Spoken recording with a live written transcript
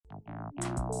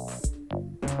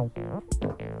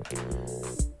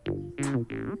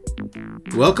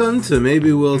Welcome to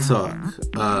Maybe We'll Talk,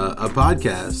 a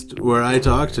podcast where I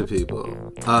talk to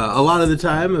people. A lot of the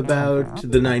time about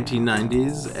the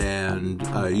 1990s and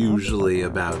usually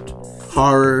about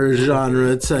horror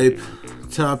genre type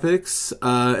topics.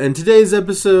 And today's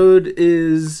episode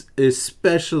is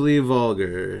especially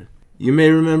vulgar. You may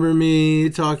remember me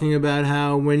talking about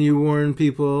how when you warn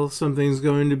people something's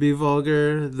going to be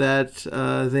vulgar, that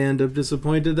they end up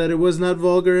disappointed that it was not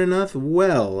vulgar enough.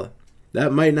 Well,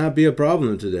 that might not be a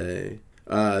problem today.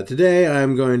 Today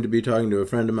I'm going to be talking to a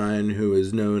friend of mine who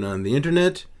is known on the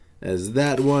internet as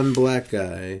That1Black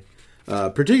Guy,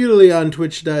 particularly on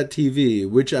twitch.tv,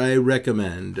 which I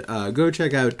recommend. Go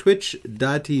check out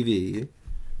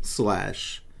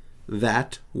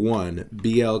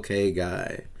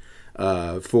twitch.tv/That1BLK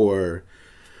for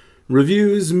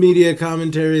reviews, media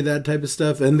commentary, that type of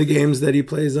stuff, and the games that he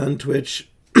plays on Twitch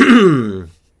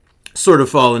sort of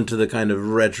fall into the kind of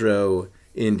retro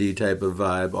indie type of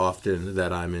vibe often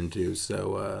that I'm into.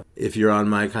 So if you're on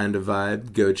my kind of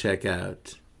vibe, go check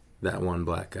out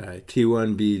That1Black Guy,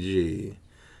 T1BG.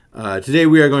 Today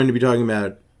we are going to be talking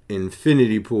about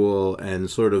Infinity Pool and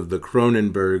sort of the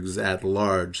Cronenbergs at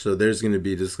large. So there's going to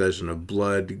be discussion of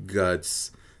blood,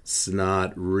 guts,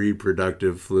 snot,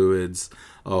 reproductive fluids,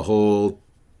 a whole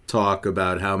talk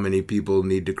about how many people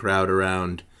need to crowd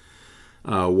around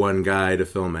one guy to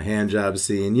film a handjob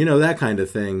scene, you know, that kind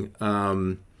of thing.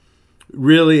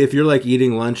 Really, if you're like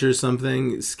eating lunch or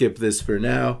something, skip this for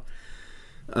now.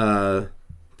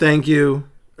 Thank you.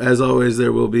 As always,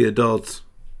 there will be adult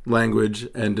language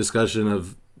and discussion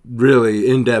of really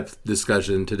in-depth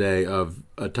discussion today of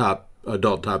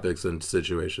adult topics and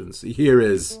situations. Here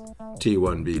is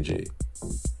T1BG.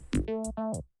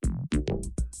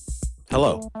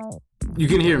 Hello. You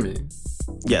can hear me?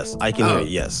 Yes, I can hear you,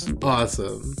 yes.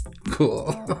 Awesome.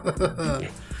 Cool.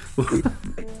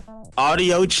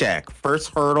 Audio check.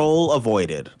 First hurdle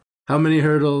avoided. How many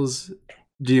hurdles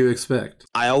do you expect?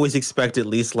 I always expect at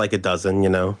least like a dozen, you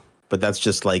know? But that's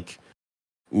just like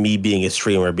me being a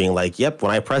streamer being like, yep,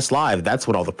 when I press live, that's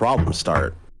when all the problems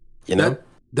start. You know?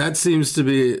 That seems to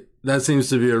be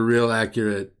a real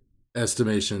accurate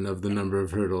estimation of the number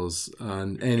of hurdles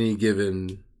on any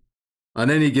given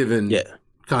yeah.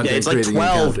 Content it's like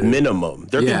 12 encounter. Minimum.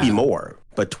 There can be more,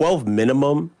 but 12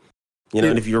 minimum, you know,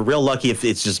 and if you're real lucky if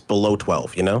it's just below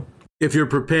 12, you know? If you're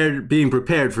being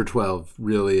prepared for 12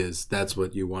 really that's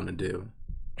what you want to do.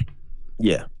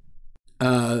 Yeah.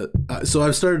 So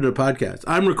I've started a podcast.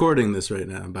 I'm recording this right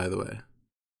now, by the way.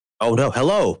 Oh no.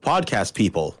 Hello, podcast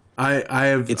people.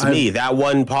 It's me, that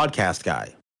one podcast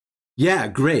guy. Yeah,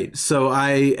 great. So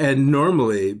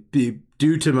normally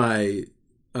due to my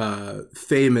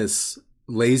famous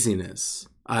laziness,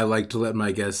 I like to let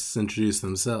my guests introduce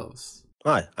themselves.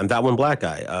 Hi, I'm That1Black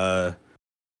Guy.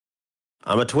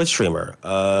 I'm a Twitch streamer,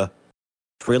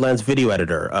 freelance video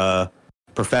editor,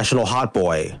 professional hot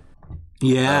boy.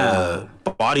 Yeah.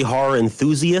 Body horror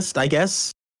enthusiast, I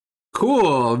guess.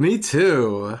 Cool, me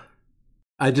too.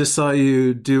 I just saw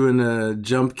you doing a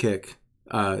jump kick,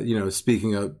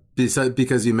 speaking of,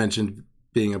 because you mentioned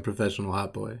being a professional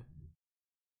hot boy.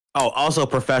 Oh, also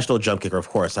professional jump kicker, of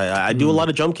course. I do a lot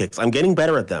of jump kicks. I'm getting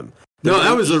better at them. No,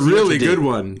 that was a really good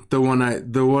one. Is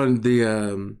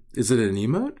it an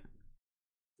emote?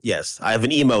 Yes, I have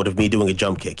an emote of me doing a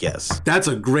jump kick, yes. That's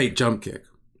a great jump kick.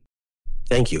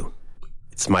 Thank you.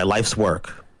 It's my life's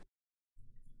work.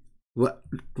 What?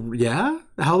 Yeah?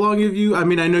 How long have you... I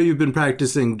mean, I know you've been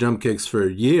practicing jump kicks for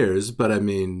years, but I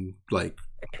mean, like,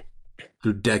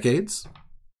 through decades?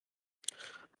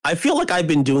 I feel like I've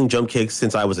been doing jump kicks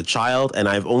since I was a child, and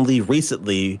I've only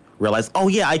recently realized, oh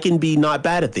yeah, I can be not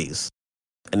bad at these.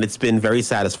 And it's been very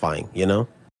satisfying, you know?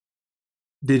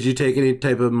 Did you take any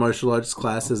type of martial arts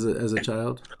class as a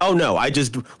child? Oh no, I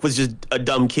was just a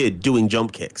dumb kid doing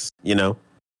jump kicks, you know?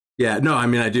 Yeah, no, I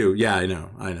mean, I do. Yeah, I know.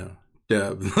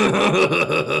 Yeah.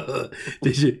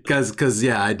 Did you? Because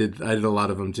yeah, I did a lot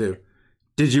of them too.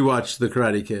 Did you watch The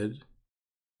Karate Kid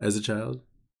as a child?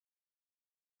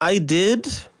 I did,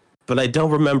 but I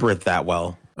don't remember it that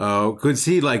well. Oh, because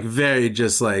he like very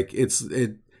just like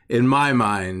it in my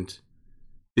mind,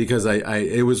 because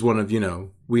it was one of, you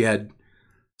know, we had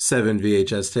 7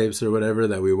 VHS tapes or whatever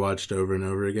that we watched over and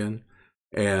over again,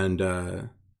 and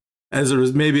as a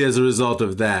result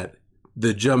of that,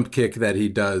 the jump kick that he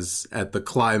does at the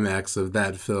climax of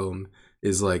that film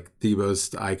is like the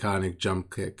most iconic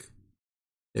jump kick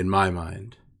in my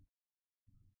mind.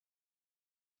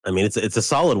 I mean, it's a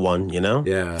solid one, you know?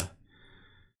 Yeah.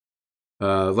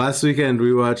 Last weekend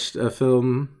we watched a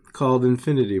film called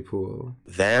Infinity Pool.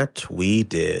 That we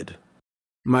did.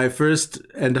 My first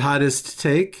and hottest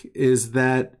take is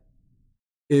that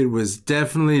it was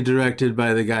definitely directed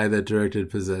by the guy that directed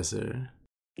Possessor.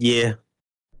 Yeah.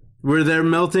 Were there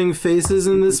melting faces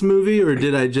in this movie, or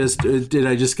did I just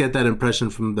get that impression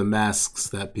from the masks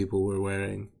that people were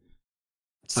wearing?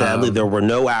 Sadly, there were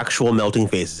no actual melting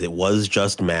faces. It was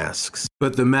just masks.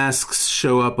 But the masks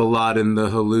show up a lot in the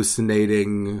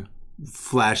hallucinating,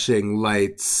 flashing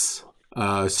lights,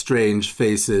 strange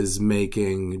faces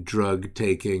making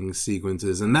drug-taking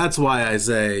sequences. And that's why I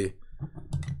say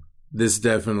this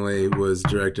definitely was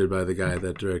directed by the guy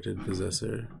that directed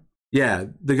Possessor. Yeah,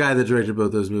 the guy that directed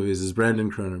both those movies is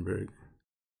Brandon Cronenberg.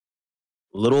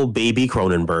 Little baby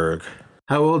Cronenberg.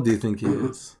 How old do you think he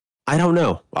is? I don't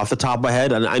know off the top of my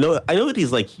head. And I know that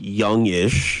he's like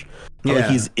youngish. Yeah. Like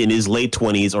he's in his late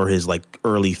 20s or his like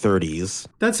early 30s.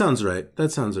 That sounds right.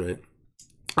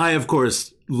 I, of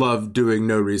course, love doing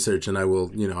no research, and I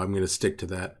will, I'm going to stick to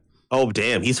that. Oh,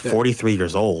 damn. He's 43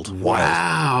 years old.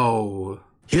 Wow.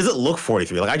 He doesn't look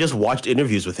 43. Like, I just watched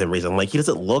interviews with him recently. Like, he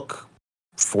doesn't look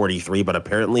 43, but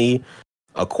apparently,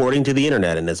 according to the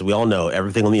internet, and as we all know,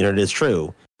 everything on the internet is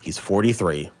true, he's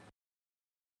 43.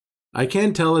 I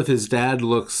can't tell if his dad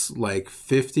looks like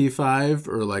 55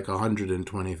 or like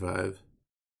 125.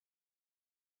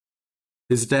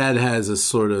 His dad has a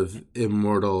sort of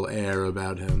immortal air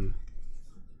about him.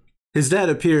 His dad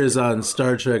appears on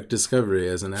Star Trek Discovery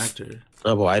as an actor.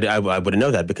 Oh, well, I wouldn't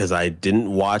know that because I didn't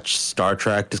watch Star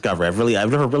Trek Discovery.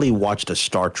 I've never really watched a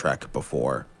Star Trek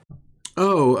before.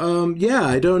 Oh, yeah,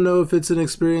 I don't know if it's an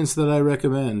experience that I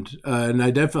recommend. And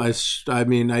I definitely,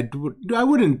 I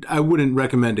wouldn't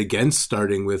recommend against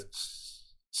starting with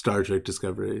Star Trek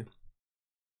Discovery.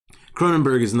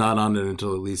 Cronenberg is not on it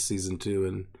until at least season 2,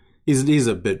 and he's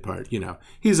a bit part,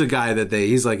 He's a guy that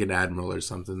he's like an admiral or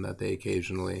something that they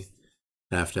occasionally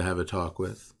have to have a talk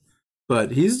with.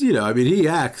 But he's, he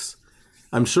acts.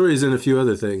 I'm sure he's in a few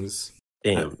other things.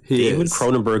 Damn, David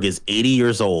Cronenberg is 80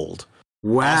 years old.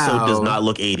 Wow. Also does not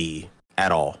look 80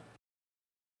 at all.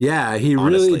 Yeah, he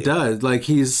honestly really does. Like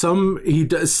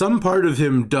some part of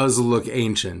him does look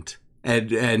ancient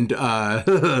and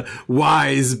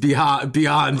wise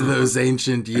beyond those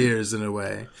ancient years in a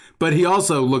way. But he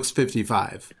also looks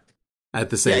 55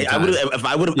 at the same time.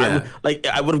 I would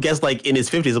have guessed like in his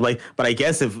 50s. I'm like, but I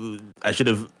guess if I should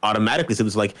have automatically said it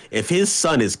was like if his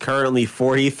son is currently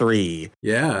 43.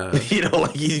 Yeah.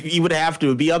 Like he would have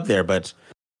to be up there, but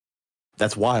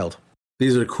that's wild.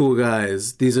 These are cool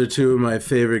guys. These are two of my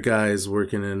favorite guys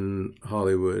working in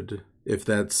Hollywood. If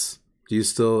that's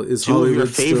is two Hollywood of your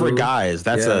favorite still? Guys.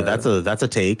 That's a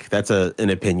take. That's an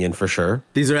opinion for sure.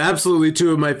 These are absolutely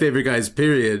two of my favorite guys,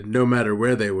 period, no matter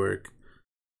where they work.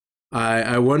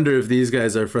 I wonder if these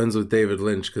guys are friends with David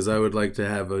Lynch, because I would like to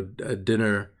have a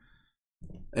dinner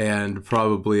and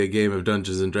probably a game of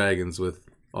Dungeons and Dragons with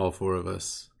all four of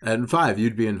us. And 5,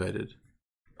 you'd be invited.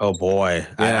 Oh boy.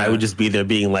 Yeah. I would just be there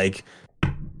being like,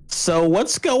 so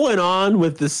what's going on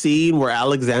with the scene where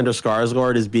Alexander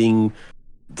Skarsgård is being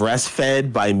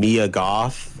breastfed by Mia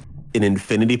Goth in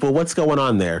Infinity Pool? What's going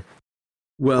on there?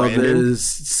 Well, Brandon?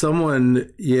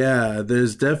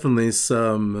 There's definitely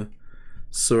some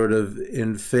sort of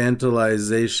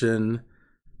infantilization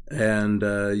and,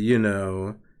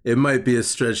 it might be a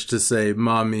stretch to say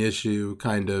mommy issue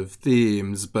kind of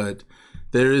themes, but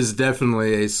there is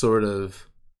definitely a sort of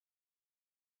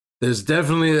There's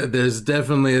definitely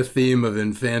a theme of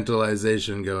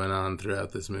infantilization going on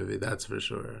throughout this movie. That's for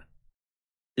sure.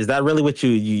 Is that really what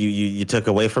you took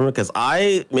away from it? Because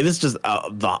this is just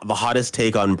the hottest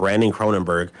take on Brandon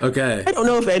Cronenberg. Okay. I don't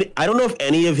know if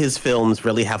any of his films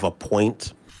really have a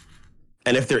point,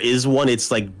 and if there is one, it's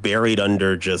like buried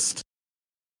under just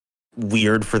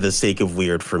weird for the sake of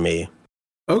weird for me.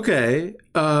 Okay.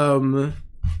 I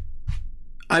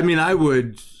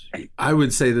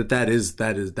would say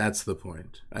that's the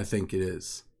point. I think it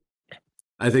is.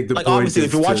 I think the point obviously,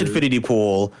 if you watch Infinity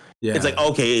Pool, it's like,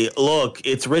 okay, look,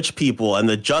 it's rich people and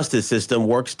the justice system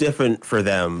works different for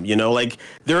them.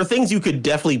 There are things you could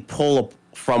definitely pull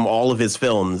from all of his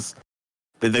films.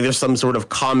 There's some sort of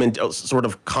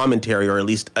commentary, or at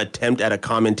least attempt at a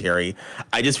commentary.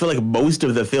 I just feel like most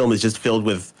of the film is just filled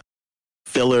with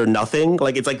filler nothing.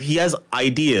 Like, it's like he has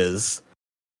ideas.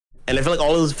 And I feel like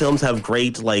all of those films have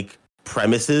great,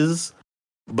 premises,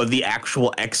 but the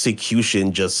actual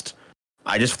execution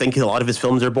I just think a lot of his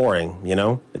films are boring,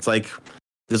 It's like,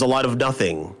 there's a lot of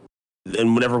nothing.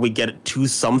 And whenever we get to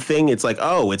something, it's like,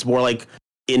 oh, it's more like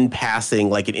in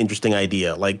passing, like an interesting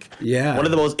idea. One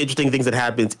of the most interesting things that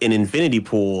happens in Infinity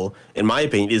Pool, in my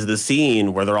opinion, is the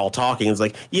scene where they're all talking. It's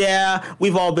like, yeah,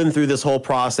 we've all been through this whole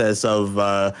process of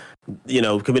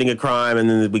committing a crime, and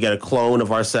then we get a clone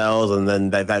of ourselves, and then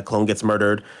that clone gets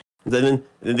murdered. Then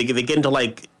they get into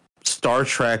like Star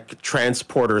Trek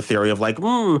transporter theory of like,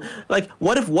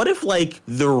 what if like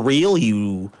the real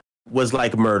you was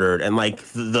like murdered, and like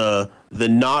the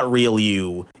not real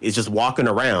you is just walking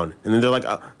around, and then they're like,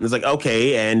 it's like,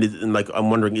 okay, and like I'm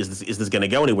wondering, is this going to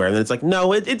go anywhere? And then it's like,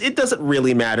 no, it doesn't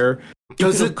really matter.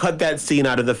 You could have cut that scene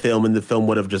out of the film, and the film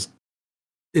would have just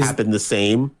happened the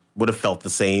same, would have felt the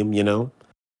same,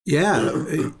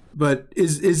 Yeah, but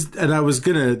and I was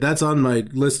that's on my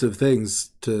list of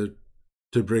things to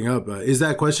bring up. Is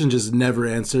that question just never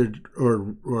answered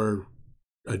or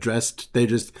addressed?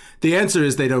 The answer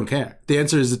is they don't care. The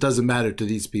answer is it doesn't matter to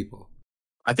these people.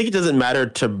 I think it doesn't matter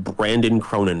to Brandon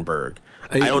Cronenberg.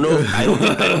 I don't know. I don't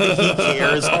think that he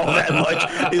cares all that much.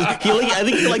 I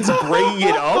think he likes bringing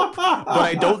it up, but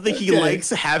I don't think he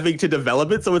likes having to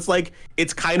develop it. So it's like,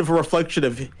 it's kind of a reflection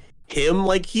of him.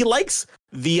 Like, he likes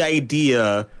the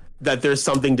idea that there's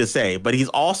something to say, but he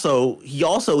also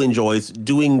enjoys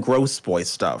doing gross boy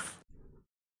stuff.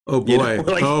 Oh boy.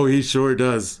 Oh, he sure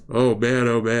does. Oh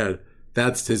man.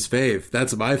 That's his fave.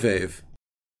 That's my fave.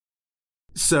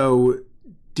 So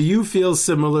do you feel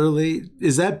similarly?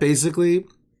 Is that basically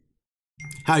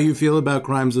how you feel about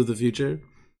Crimes of the Future?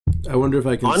 I wonder if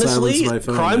I can silence my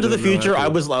phone. Crimes of the Future, I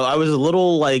was a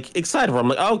little like excited for. I'm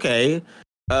like, okay,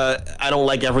 I don't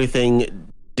like everything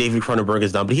David Cronenberg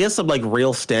has done, but he has some like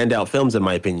real standout films in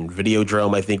my opinion.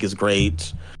 Videodrome, I think, is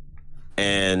great,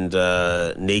 and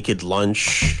Naked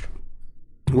Lunch.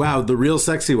 Wow, the real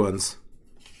sexy ones.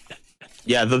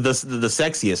 Yeah, the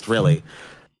sexiest, really.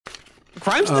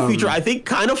 Crimes of the Future, I think,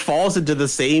 kind of falls into the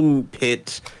same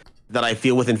pit that I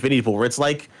feel with Infinity Pool, where it's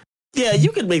like, yeah,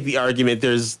 you can make the argument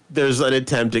there's an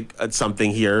attempt at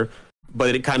something here,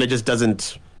 but it kind of just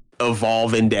doesn't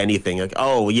evolve into anything. Like,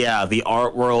 oh yeah, the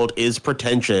art world is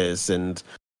pretentious and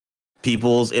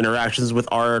people's interactions with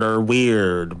art are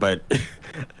weird, but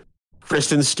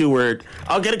Kristen Stewart.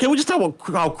 Can we just talk about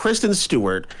how Kristen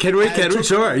Stewart? Can we?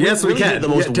 Sure. Yes, we can.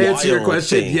 To answer your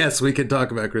question, yes, we can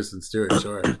talk about Kristen Stewart.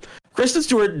 Sure. Kristen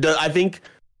Stewart, I think,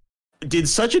 did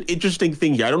such an interesting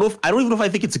thing here. I don't even know if I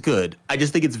think it's good. I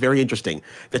just think it's very interesting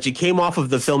that she came off of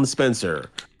the film Spencer,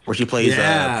 where she plays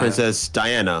Princess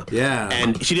Diana. Yeah.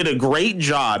 And she did a great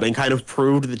job and kind of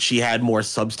proved that she had more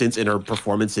substance in her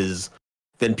performances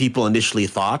than people initially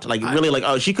thought. Like,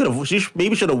 really, she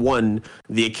maybe should have won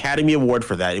the Academy Award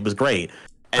for that. It was great.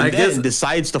 And then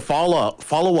decides to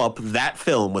follow up that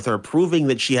film with her proving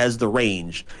that she has the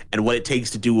range and what it takes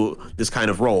to do this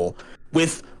kind of role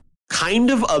with kind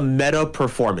of a meta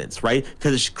performance, right?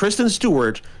 Because Kristen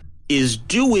Stewart is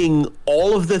doing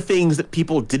all of the things that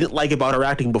people didn't like about her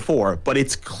acting before, but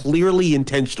it's clearly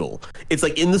intentional. It's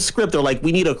like in the script, they're like,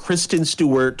 we need a Kristen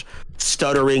Stewart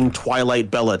stuttering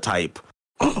Twilight Bella type.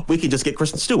 We can just get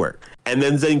Kristen Stewart. And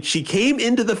then she came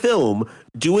into the film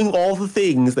doing all the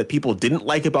things that people didn't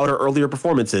like about her earlier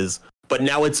performances, but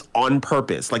now it's on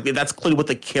purpose. Like, that's clearly what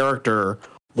the character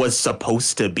was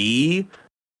supposed to be.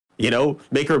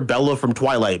 Make her Bella from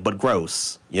Twilight, but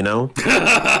gross,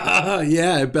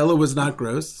 Yeah, Bella was not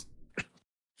gross.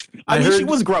 I mean, she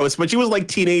was gross, but she was like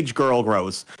teenage girl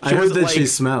gross. I heard that she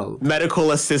smelled. Medical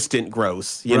assistant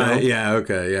gross, you know? Yeah,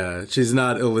 okay, yeah. She's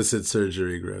not illicit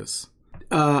surgery gross.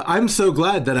 I'm so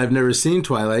glad that I've never seen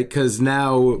Twilight, because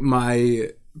now my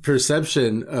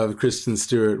perception of Kristen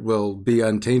Stewart will be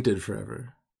untainted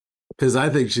forever. Because I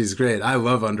think she's great. I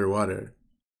love Underwater.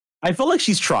 I feel like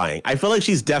she's trying. I feel like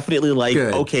she's definitely like,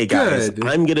 okay, guys,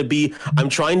 I'm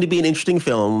trying to be in interesting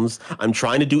films. I'm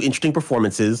trying to do interesting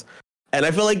performances. And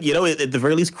I feel like, at the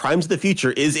very least, Crimes of the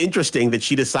Future is interesting that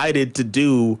she decided to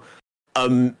do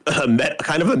kind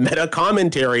of a meta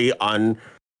commentary on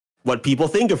what people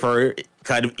think of her,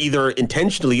 kind of either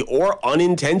intentionally or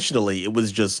unintentionally.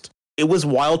 It was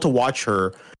wild to watch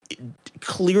her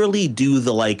clearly do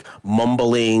the like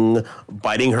mumbling,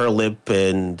 biting her lip,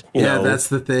 and you know. That's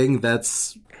the thing.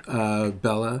 That's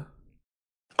Bella.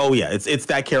 Oh yeah, it's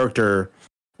that character,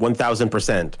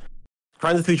 1000%.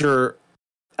 Crimes of the Future.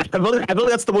 I feel like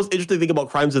that's the most interesting thing about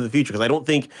Crimes of the Future, because I don't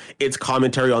think it's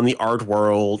commentary on the art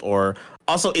world, or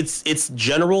also it's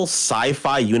general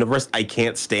sci-fi universe I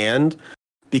can't stand,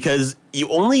 because it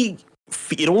only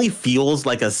feels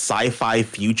like a sci-fi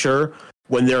future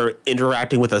when they're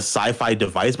interacting with a sci-fi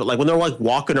device, but like when they're like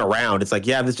walking around, it's like,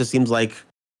 yeah, this just seems like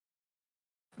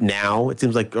it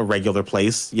seems like a regular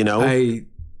place, you know? I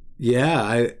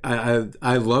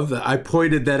love that. I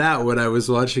pointed that out when I was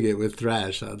watching it with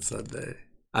Thrash on Sunday.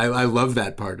 I love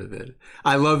that part of it.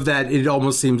 I love that it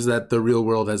almost seems that the real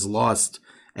world has lost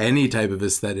any type of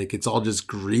aesthetic. It's all just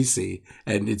greasy,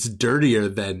 and it's dirtier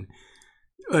than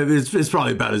It's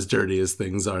probably about as dirty as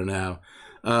things are now.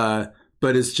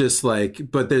 But it's just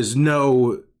like, but there's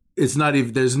no, it's not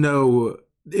even, there's no,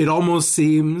 it almost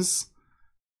seems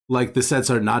like the sets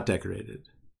are not decorated.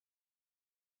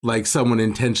 Like someone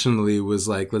intentionally was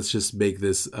like, let's just make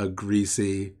this a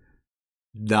greasy,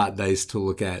 not nice to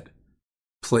look at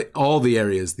all the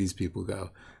areas these people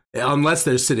go. Unless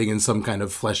they're sitting in some kind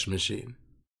of flesh machine.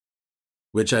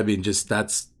 Which, I mean, just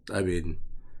that's, I mean,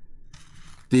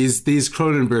 these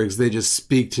Cronenbergs, they just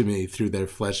speak to me through their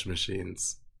flesh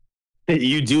machines.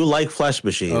 You do like flesh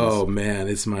machines. Oh, man,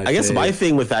 it's my I guess my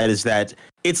thing with that is that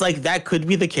it's like that could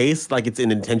be the case, like it's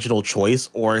an intentional choice,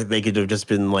 or they could have just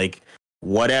been like,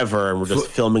 whatever, and we're just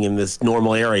filming in this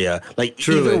normal area. Like,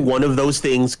 Truly. Either one of those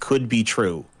things could be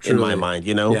true in my mind,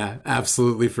 you know? Yeah,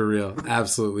 absolutely for real.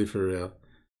 Absolutely for real.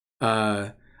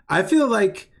 I feel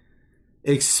like,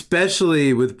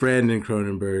 especially with Brandon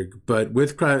Cronenberg, but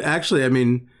with crime, actually, I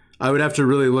mean, I would have to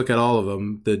really look at all of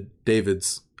them, the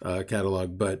David's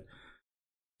catalog, but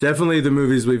definitely the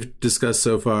movies we've discussed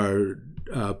so far,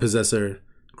 Possessor,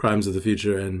 Crimes of the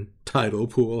Future, and Tidal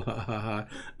Pool,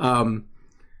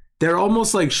 they're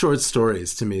almost like short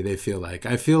stories to me, they feel like.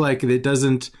 I feel like it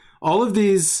doesn't, all of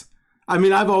these, I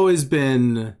mean, I've always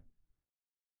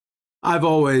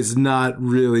not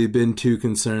really been too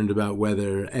concerned about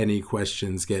whether any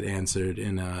questions get answered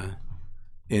in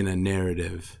a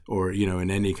narrative or, you know, in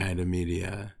any kind of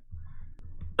media.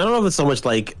 I don't know if it's so much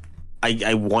like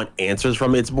I want answers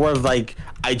from it. It's more of like,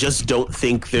 I just don't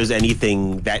think there's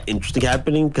anything that interesting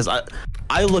happening, because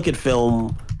I look at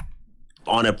film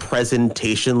on a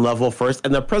presentation level first,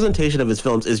 and the presentation of his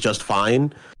films is just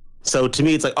fine. So to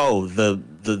me, it's like, oh,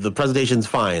 the presentation's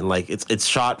fine. Like it's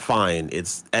shot fine.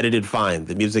 It's edited fine.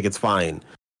 The music, it's fine.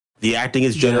 The acting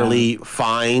is generally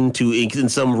fine to, in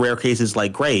some rare cases,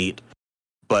 like great,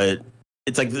 but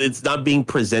it's like, it's not being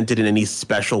presented in any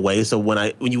special way. So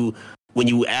when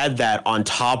you add that on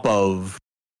top of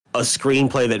a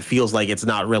screenplay that feels like it's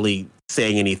not really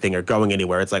saying anything or going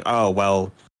anywhere, it's like, oh,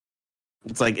 well,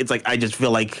 it's like I just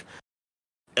feel like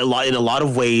in a lot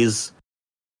of ways,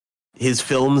 his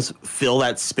films fill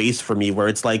that space for me, where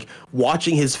it's like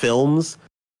watching his films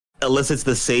elicits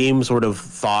the same sort of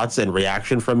thoughts and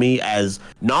reaction from me as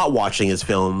not watching his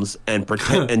films and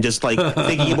pretend and just like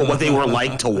thinking about what they were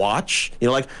like to watch. You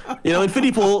know, like, you know,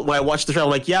 Infinity Pool, when I watched the trailer,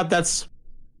 I'm like, yeah, that's,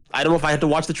 I don't know if I had to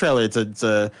watch the trailer. It's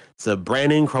a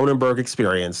Brandon Cronenberg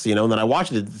experience, you know. And then I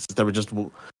watched it.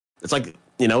 It's like,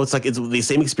 you know, it's the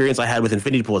same experience I had with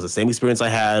Infinity Pool. It's the same experience I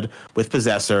had with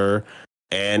Possessor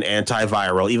and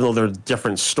Antiviral. Even though they're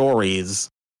different stories,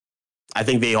 I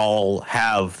think they all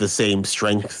have the same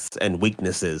strengths and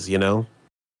weaknesses, you know?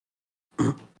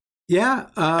 Yeah.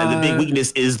 And the big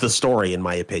weakness is the story, in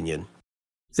my opinion.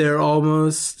 They're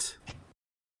almost...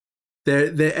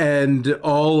 They're and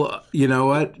all, you know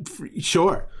what?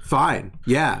 Sure, fine.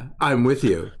 Yeah, I'm with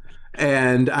you.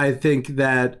 And I think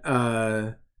that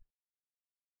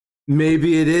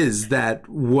maybe it is that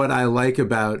what I like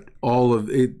about all of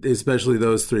it, especially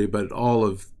those three, but all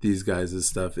of these guys'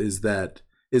 stuff, is that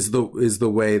is the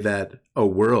way that a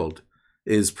world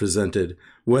is presented,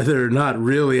 whether or not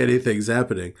really anything's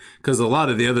happening. Because a lot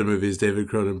of the other movies David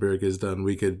Cronenberg has done,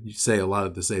 we could say a lot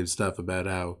of the same stuff about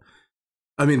how,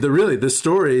 I mean, the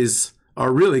stories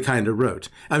are really kind of rote.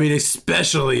 I mean,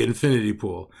 especially Infinity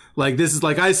Pool. Like, this is,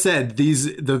 like I said,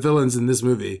 the villains in this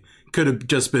movie could have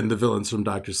just been the villains from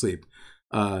Dr. Sleep.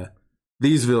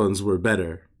 These villains were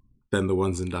better than the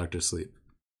ones in Dr. Sleep,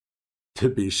 to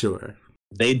be sure.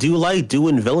 They do like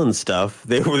doing villain stuff.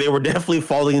 They were definitely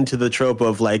falling into the trope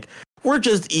of like, we're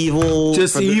just evil,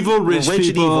 rich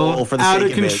people, for the out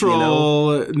sake of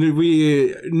control. It,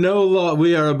 you know?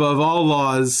 We are above all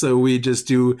laws, so we just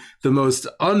do the most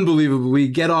unbelievable. We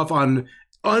get off on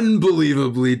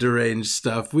unbelievably deranged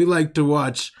stuff. We like to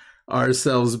watch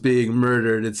ourselves being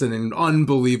murdered. It's an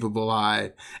unbelievable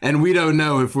high, and we don't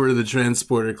know if we're the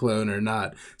transporter clone or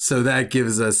not. So that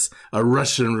gives us a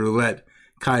Russian roulette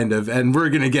kind of, and we're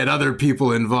gonna get other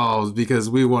people involved because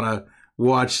we want to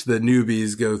watch the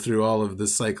newbies go through all of the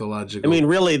psychological... I mean,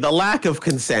 really, the lack of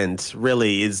consent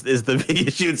really is the big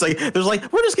issue. It's like, there's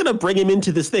like, we're just going to bring him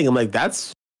into this thing. I'm like,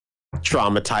 that's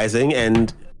traumatizing.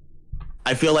 And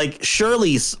I feel like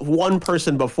surely one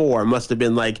person before must have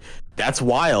been like, that's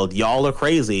wild. Y'all are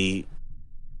crazy.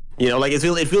 You know, like, it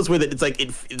feels weird that it's like,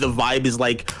 the vibe is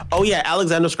like, oh yeah,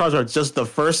 Alexander Skarsgård's just the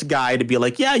first guy to be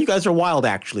like, yeah, you guys are wild,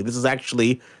 actually. This is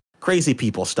actually crazy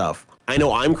people stuff. I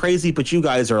know I'm crazy, but you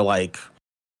guys are like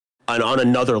on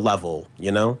another level,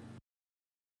 you know?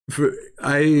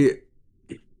 I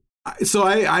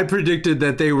predicted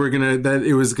that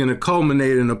it was gonna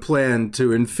culminate in a plan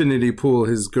to Infinity Pool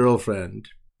his girlfriend,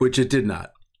 which it did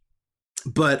not.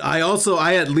 But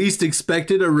I at least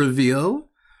expected a reveal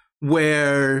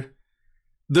where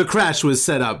the crash was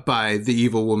set up by the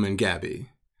evil woman Gabby,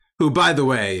 who, by the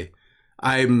way,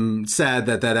 I'm sad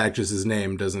that actress's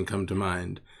name doesn't come to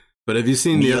mind. But have you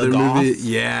seen the other movie?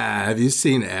 Yeah, have you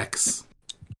seen X?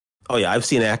 Oh yeah, I've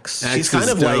seen X. She's kind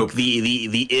of dope. Like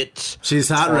the it. She's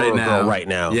hot right now. Right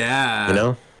now. Yeah, you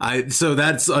know. So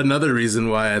that's another reason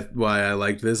why I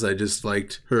liked this. I just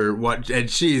liked her. And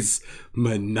she's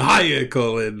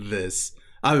maniacal in this.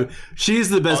 She's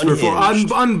the best performer.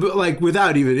 Like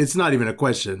without even, it's not even a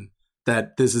question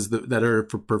that this is that her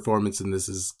performance in this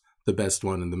is the best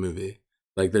one in the movie.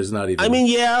 Like there's not even. I mean,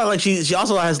 yeah, like she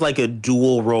also has like a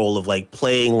dual role of like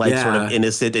playing like sort of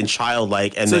innocent and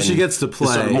childlike, and so then she gets to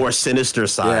play sort of more sinister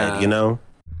side, you know.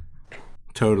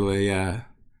 Totally, yeah.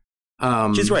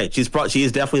 She's right. She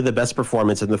is definitely the best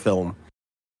performance in the film.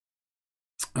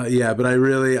 Yeah, but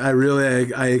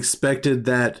I expected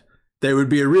that there would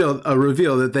be a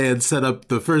reveal that they had set up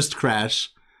the first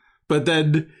crash, but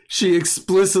then she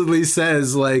explicitly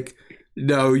says like,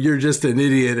 no, you're just an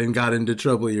idiot and got into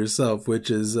trouble yourself,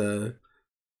 which is it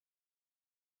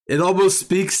almost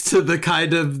speaks to the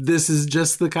kind of this is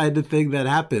just the kind of thing that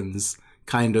happens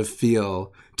kind of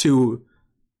feel to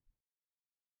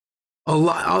a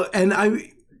lot.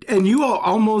 And you all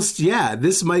almost,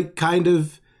 this might kind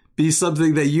of be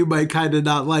something that you might kind of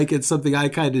not like. It's something I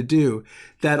kind of do,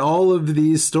 that all of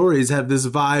these stories have this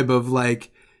vibe of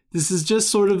like, this is just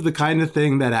sort of the kind of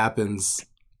thing that happens,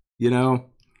 you know?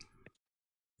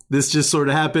 This just sort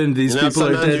of happened. These people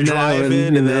are dead now, and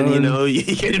then you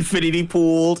get infinity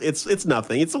pooled. It's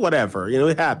nothing. It's whatever.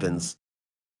 It happens.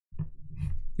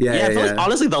 Yeah. Like,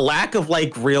 honestly, the lack of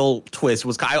like real twist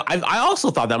was. I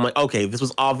also thought that I'm like, okay, this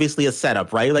was obviously a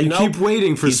setup, right? Like, keep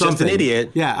waiting for something. Just an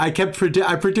idiot. Yeah, I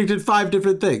predicted 5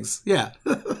 different things. Yeah,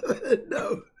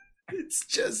 no, it's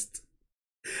just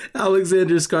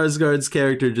Alexander Skarsgård's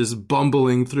character just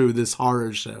bumbling through this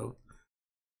horror show.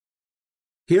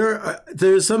 Here,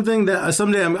 there's something that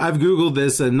someday I've Googled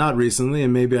this, and not recently,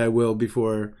 and maybe I will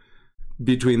between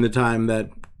the time that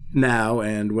now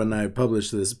and when I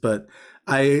publish this. But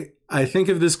I think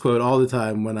of this quote all the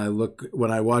time when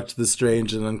I watch the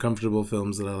strange and uncomfortable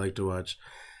films that I like to watch.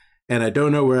 And I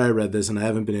don't know where I read this, and I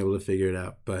haven't been able to figure it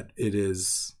out. But it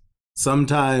is,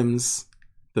 sometimes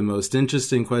the most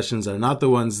interesting questions are not the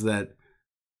ones that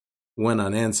went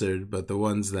unanswered, but the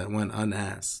ones that went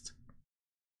unasked.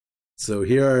 So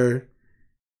here's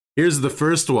the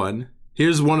first one.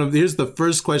 Here's the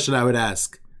first question I would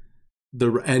ask.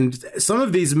 And some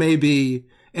of these may be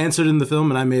answered in the film,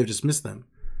 and I may have just missed them.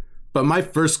 But my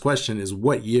first question is,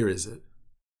 what year is it?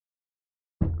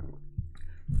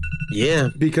 Yeah,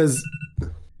 because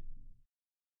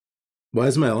why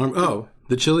is my alarm? Oh,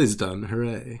 the chili's done!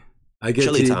 Hooray! I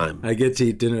get to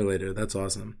eat dinner later. That's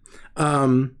awesome.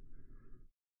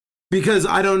 Because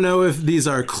I don't know if these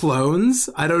are clones.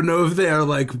 I don't know if they are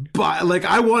like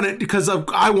I want it because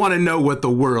I want to know what the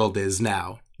world is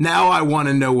now. Now I want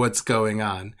to know what's going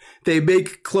on. They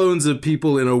make clones of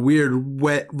people in a weird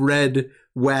wet red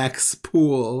wax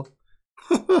pool.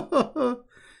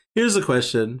 Here's a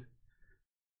question.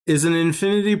 Is an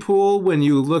infinity pool when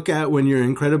you're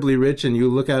incredibly rich and you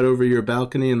look out over your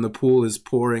balcony and the pool is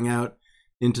pouring out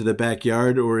into the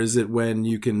backyard, or is it when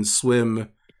you can swim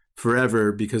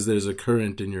forever because there's a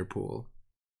current in your pool?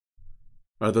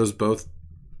 Are those both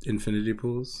infinity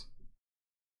pools?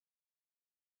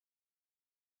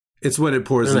 It's when it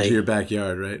pours into your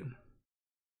backyard, right?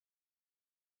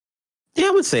 Yeah,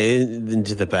 I would say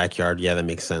into the backyard. Yeah, that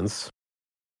makes sense.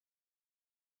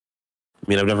 I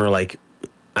mean, I'm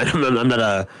not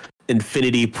a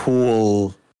infinity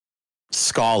pool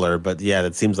scholar, but yeah,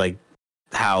 that seems like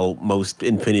how most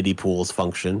infinity pools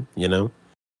function,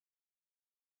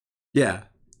 Yeah.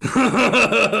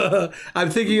 I'm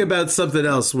thinking about something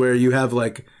else where you have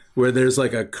where there's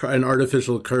an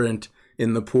artificial current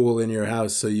in the pool in your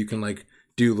house so you can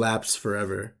do laps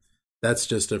forever. That's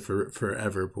just a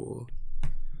forever pool.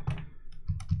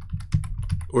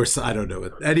 Or I don't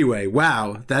know. Anyway,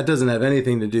 wow, that doesn't have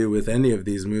anything to do with any of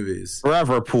these movies.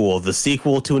 Forever Pool, the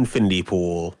sequel to Infinity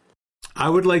Pool. I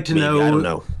would like to know. I don't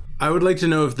know. I would like to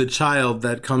know if the child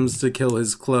that comes to kill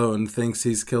his clone thinks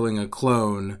he's killing a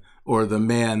clone or the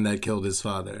man that killed his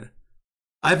father.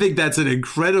 I think that's an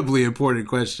incredibly important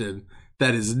question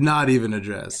that is not even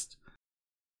addressed.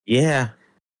 Yeah.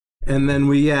 And then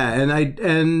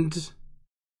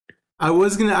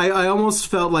I almost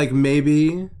felt like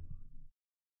maybe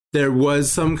there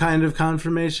was some kind of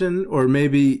confirmation, or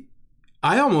maybe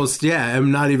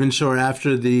I'm not even sure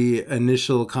after the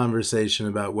initial conversation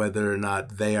about whether or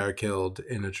not they are killed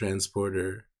in a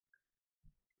transporter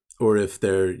or if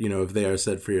they're, if they are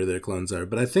set free or their clones are.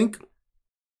 But I think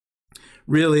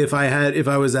really if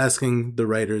I was asking the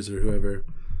writers or whoever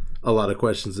a lot of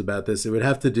questions about this, it would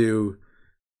have to do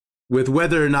with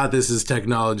whether or not this is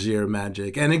technology or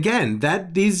magic. And again,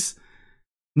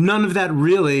 none of that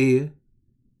really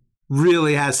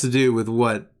has to do with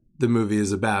what the movie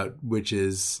is about, which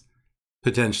is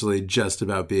potentially just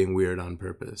about being weird on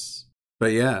purpose.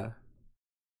 But yeah,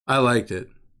 I liked it.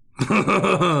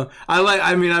 Brandon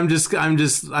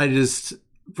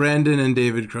and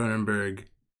David Cronenberg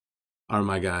are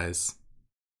my guys.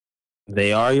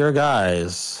 They are your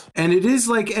guys. And it is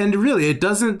and really,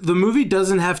 the movie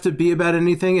doesn't have to be about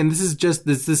anything. And it's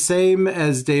the same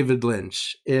as David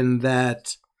Lynch in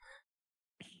that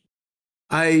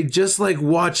I just like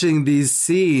watching these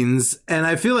scenes, and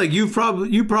I feel like you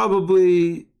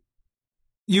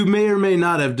may or may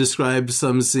not have described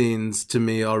some scenes to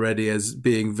me already as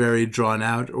being very drawn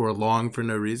out or long for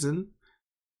no reason.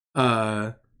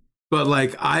 But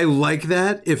I like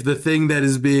that if the thing that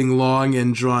is being long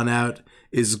and drawn out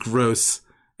is gross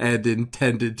and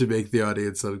intended to make the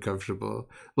audience uncomfortable.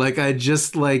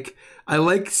 I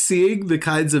like seeing the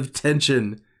kinds of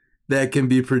tension that can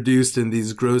be produced in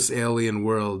these gross alien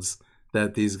worlds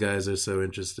that these guys are so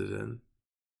interested in.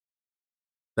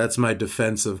 That's my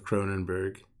defense of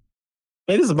Cronenberg.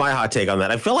 Maybe this is my hot take on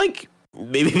that. I feel like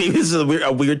maybe this is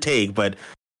a weird take, but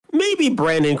maybe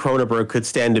Brandon Cronenberg could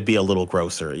stand to be a little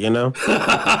grosser, maybe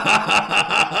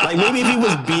if he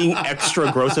was being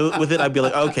extra gross with it, I'd be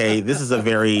like, okay, this is a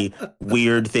very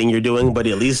weird thing you're doing, but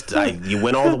at least you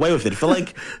went all the way with it. I feel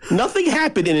like nothing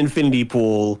happened in Infinity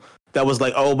Pool that was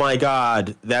like, oh my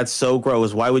God, that's so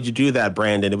gross. Why would you do that,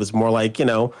 Brandon? It was more like,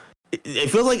 it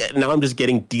feels like now I'm just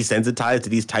getting desensitized to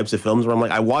these types of films where I'm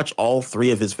like, I watch all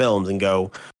three of his films and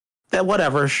go, that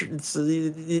whatever, it's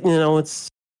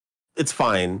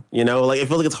fine, I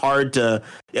feel like it's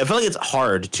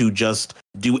hard to just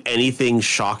do anything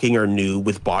shocking or new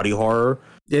with body horror.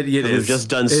 We've just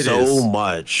done so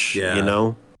much,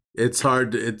 It's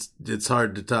hard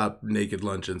to top Naked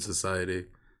Lunch in Society.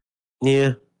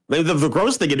 Yeah. The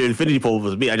gross thing in Infinity Pool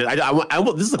was me.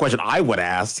 This is the question I would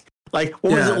ask. What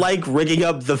was it like rigging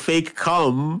up the fake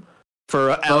cum for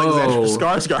Alexander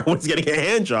Skarsgård when he's getting a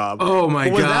hand job? Oh my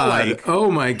God! That like?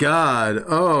 Oh my God!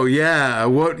 Oh yeah!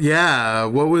 What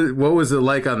was it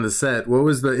like on the set?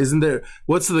 What's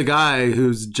the guy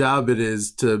whose job it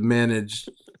is to manage?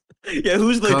 Yeah,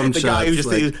 who's the guy who just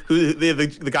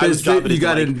the guy whose job it is to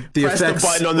press the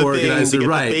button on the thing to get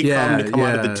the fake cum to come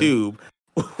out of the tube?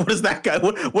 What is that guy?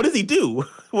 What does he do?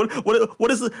 What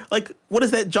is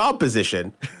that job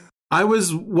position? I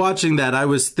was watching that. I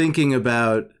was thinking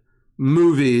about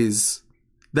movies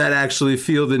that actually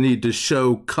feel the need to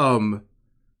show cum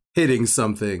hitting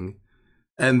something,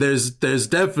 and there's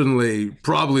definitely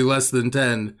probably less than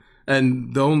 10,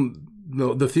 and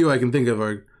the few I can think of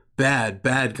are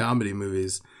bad comedy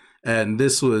movies, and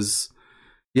this was.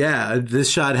 Yeah,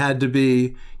 this shot had to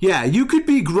be... Yeah, you could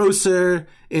be grosser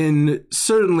in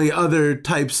certainly other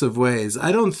types of ways.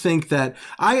 I don't think that...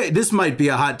 This might be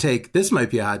a hot take.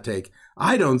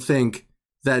 I don't think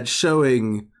that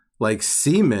showing,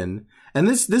 semen... And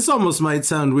this almost might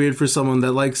sound weird for someone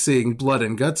that likes seeing blood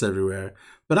and guts everywhere.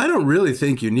 But I don't really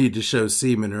think you need to show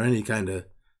semen or any kind of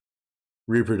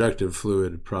reproductive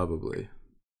fluid, probably.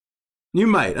 You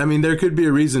might. I mean, there could be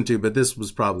a reason to, but this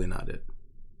was probably not it.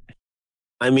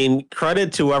 I mean,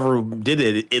 credit to whoever did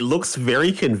it. It looks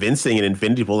very convincing in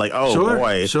Infinity Pool.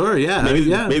 Boy. Sure, yeah.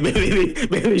 Maybe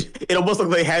it almost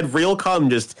looked like they had real cum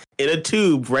just in a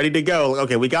tube ready to go.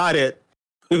 Okay, we got it.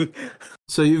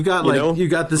 So you've got you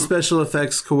got the special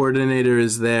effects coordinator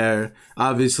is there.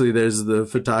 Obviously, there's the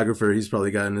photographer. He's probably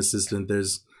got an assistant.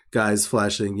 There's guys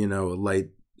flashing, light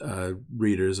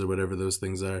readers or whatever those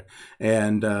things are.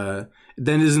 And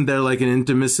then isn't there an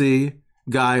intimacy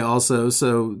guy also?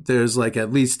 So there's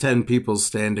at least 10 people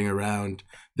standing around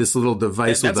this little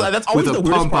device with a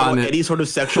pump on it. Any sort of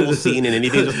sexual scene in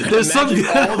anything. There's all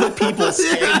the people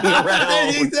standing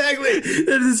around. Exactly.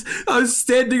 I was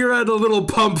standing around a little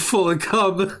pump full of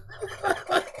cum.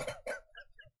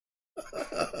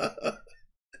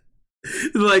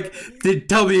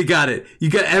 Tell me you got it.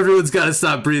 Everyone's got to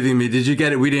stop breathing me. Did you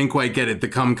get it? We didn't quite get it. The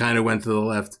cum kind of went to the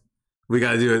left. We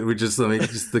gotta do it.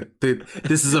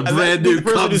 This is a brand new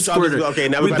cum squirter. Okay,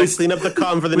 now we gotta clean up the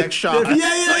cum for the next shot.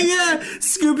 Yeah.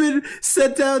 Scoop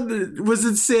set down. Was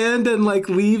it sand and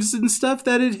leaves and stuff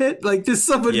that it hit? Did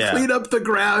someone clean up the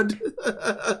ground,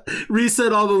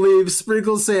 reset all the leaves,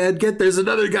 sprinkle sand? There's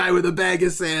another guy with a bag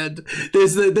of sand.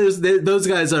 Those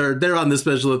guys they're on the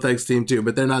special effects team too,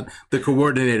 but they're not the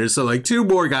coordinators. So 2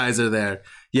 more guys are there.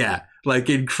 Yeah. Like,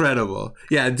 incredible.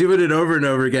 Yeah, doing it over and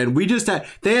over again.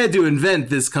 They had to invent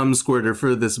this cum squirter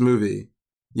for this movie,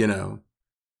 you know.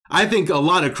 I think a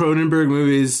lot of Cronenberg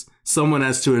movies, someone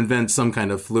has to invent some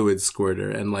kind of fluid squirter,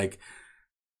 and like,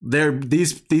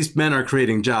 these men are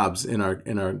creating jobs in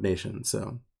our nation,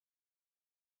 so.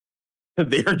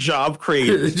 Their job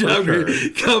creators.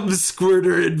 Cum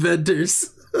squirter inventors.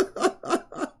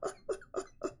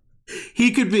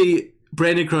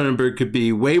 Brandon Cronenberg could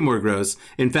be way more gross.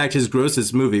 In fact, his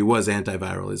grossest movie was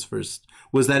Antiviral.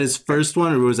 Was that his first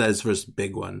one, or was that his first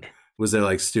big one? Was there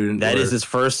like student? That is his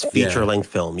first feature-length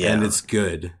film. Yeah, and it's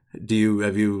good. Are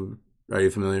you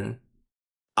familiar?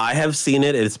 I have seen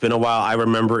it. It's been a while. I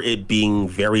remember it being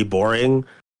very boring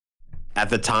at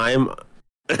the time.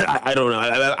 I don't know.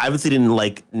 I haven't seen it in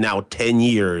like now 10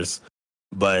 years,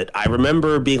 but I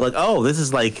remember being like, "Oh, this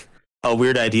is like a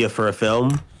weird idea for a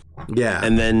film." Yeah,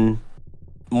 and then,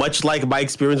 much like my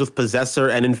experience with Possessor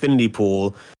and Infinity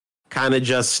Pool, kind of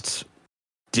just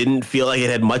didn't feel like it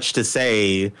had much to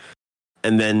say.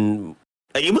 And then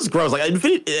like, it was gross. Like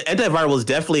Antiviral was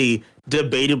definitely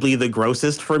debatably the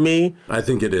grossest for me. I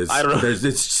think it is. I don't know.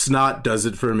 It's snot does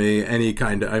it for me. Any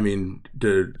kind of,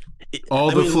 the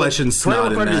flesh and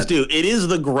snot in that. It is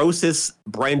the grossest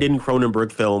Brandon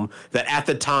Cronenberg film that at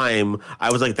the time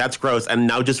I was like, that's gross. And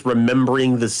now just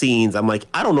remembering the scenes, I'm like,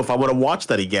 I don't know if I want to watch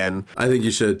that again. I think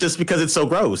you should. Just because it's so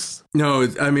gross. No,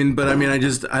 I don't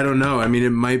know. It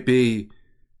might be,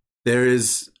 there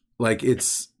is like, it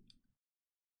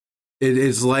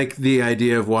is like the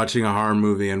idea of watching a horror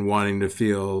movie and wanting to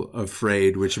feel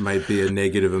afraid, which might be a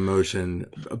negative emotion.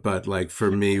 But like for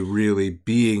me, really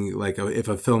being like, if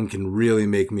a film can really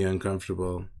make me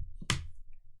uncomfortable.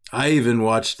 I even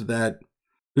watched that.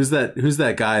 Who's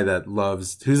that guy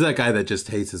that just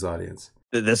hates his audience?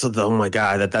 Oh my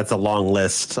God, that's a long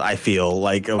list. I feel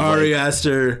like Ari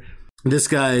Aster. This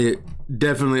guy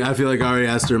definitely, I feel like Ari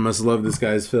Aster must love this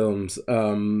guy's films.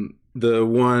 The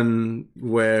one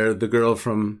where the girl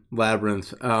from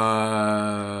Labyrinth,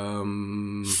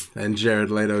 and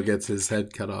Jared Leto gets his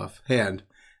head cut off, and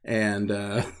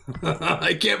I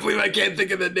can't believe I can't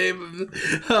think of the name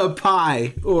of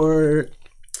Pi or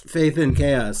Faith in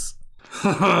Chaos.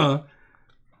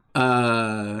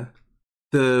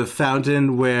 The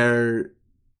fountain where.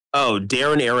 Oh,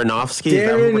 Darren Aronofsky.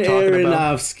 Darren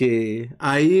Aronofsky.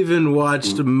 I even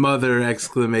watched Mother!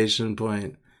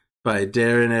 By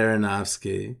Darren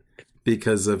Aronofsky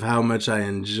because of how much I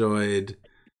enjoyed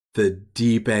the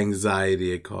deep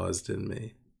anxiety it caused in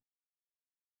me.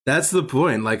 That's the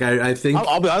point. Like I think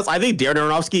I'll be honest. I think Darren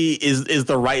Aronofsky is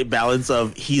the right balance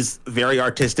of he's very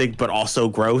artistic but also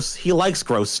gross. He likes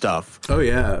gross stuff. Oh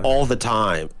yeah, all the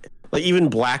time. Like even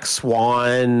Black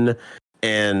Swan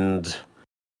and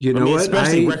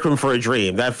especially Requiem for a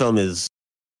Dream. That film is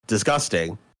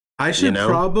disgusting. I should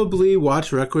probably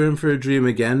watch Requiem for a Dream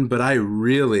again, but I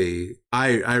really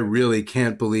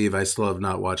can't believe I still have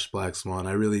not watched Black Swan.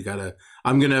 I really gotta.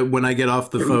 When I get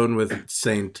off the phone with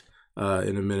Saint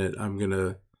in a minute, I'm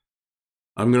gonna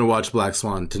watch Black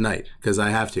Swan tonight because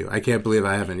I have to. I can't believe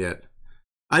I haven't yet.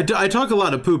 I talk a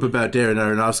lot of poop about Darren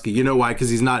Aronofsky. You know why? Because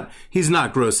he's not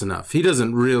gross enough. He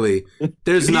doesn't really.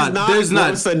 There's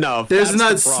not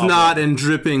snot and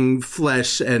dripping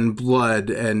flesh and blood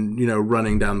and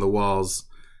running down the walls.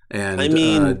 And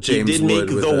James he did Wood make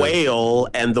The Whale,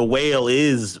 and The Whale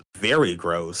is very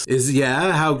gross.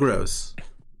 How gross?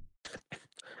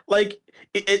 Like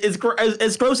it's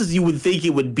as gross as you would think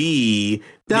it would be.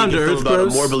 Down to earth, about a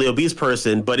morbidly obese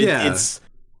person, but it's.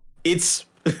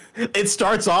 It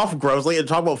starts off grossly and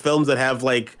talk about films that have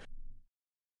like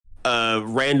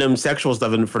random sexual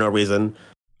stuff in for no reason.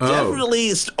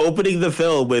 Definitely opening the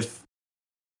film with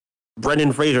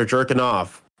Brendan Fraser jerking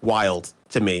off. Wild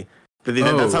to me.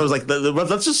 That's how I was like,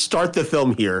 let's just start the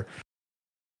film here.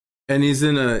 And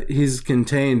he's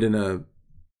contained in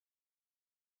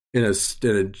a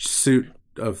suit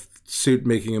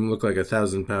making him look like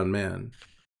 1,000-pound man.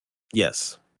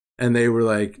 Yes. And they were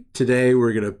like, today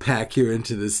we're going to pack you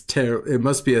into this it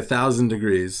must be 1,000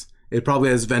 degrees. It probably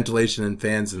has ventilation and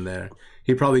fans in there.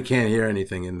 He probably can't hear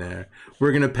anything in there.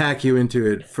 We're going to pack you into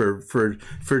it for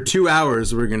 2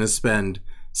 hours. We're going to spend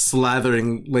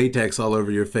slathering latex all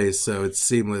over your face so it's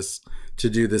seamless to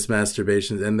do this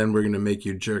masturbation. And then we're going to make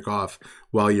you jerk off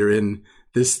while you're in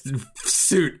this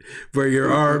suit where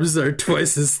your arms are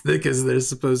twice as thick as they're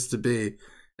supposed to be.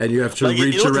 And you have to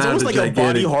reach around. It's almost like a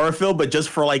body horror film, but just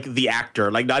for like the actor,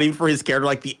 like not even for his character.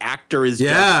 Like the actor is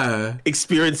just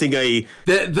experiencing a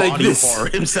body horror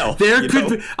himself.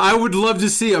 I would love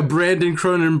to see a Brandon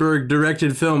Cronenberg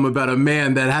directed film about a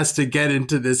man that has to get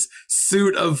into this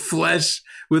suit of flesh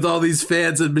with all these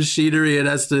fans and machinery and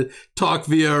has to talk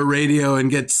via a radio and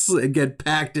get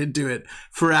packed into it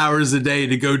for hours a day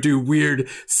to go do weird,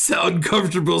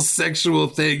 uncomfortable sexual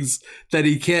things that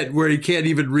where he can't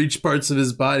even reach parts of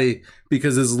his body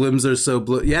because his limbs are so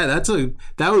blue. Yeah,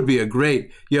 that would be a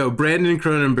great, Brandon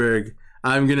Cronenberg.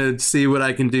 I'm going to see what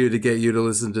I can do to get you to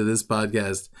listen to this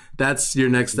podcast. That's your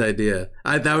next idea.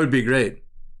 That would be great.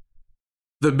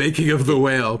 The Making of the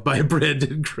Whale by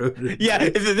Brandon Cronenberg. Yeah,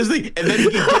 and then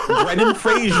you can get Brendan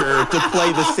Fraser to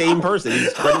play the same person.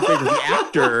 He's Brendan Fraser, the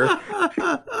actor.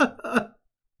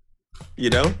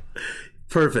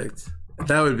 Perfect.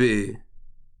 That would be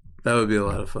a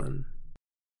lot of fun.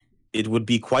 It would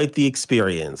be quite the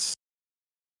experience.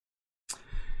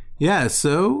 Yeah,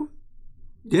 so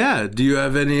yeah, do you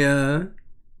have any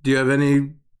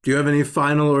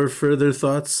final or further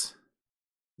thoughts?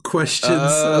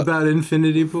 Questions about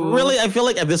Infinity Pool? Really, I feel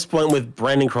like at this point with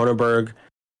Brandon Cronenberg,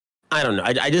 I don't know.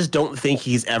 I just don't think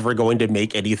he's ever going to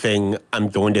make anything I'm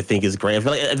going to think is great. I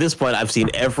feel like at this point I've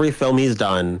seen every film he's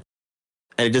done,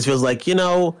 and it just feels like,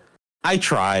 I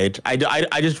tried. I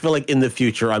just feel like in the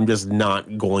future I'm just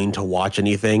not going to watch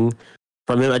anything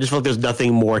from him. I just feel like there's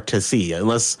nothing more to see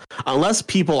unless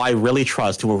people I really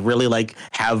trust who are really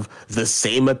have the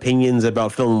same opinions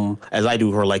about film as I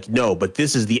do, who are like, no, but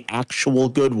this is the actual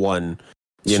good one.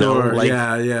 Sure,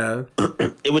 yeah.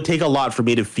 It would take a lot for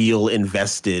me to feel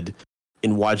invested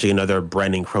in watching another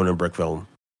Brandon Cronenberg film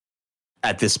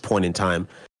at this point in time.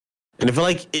 And I feel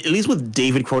like, at least with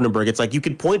David Cronenberg, it's like you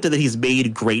could point to that he's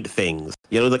made great things.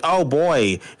 Oh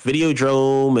boy,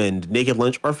 Videodrome and Naked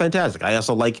Lunch are fantastic. I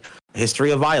also like History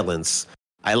of Violence.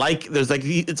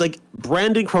 It's like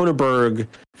Brandon Cronenberg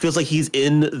feels like he's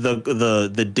in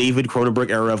the David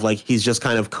Cronenberg era of he's just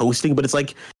kind of coasting, but it's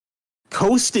like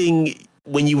coasting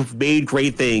when you've made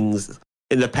great things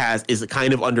in the past is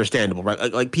kind of understandable,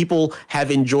 right? Like people have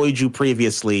enjoyed you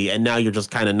previously and now you're just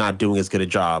kind of not doing as good a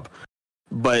job.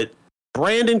 But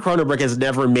Brandon Cronenberg has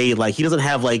never made he doesn't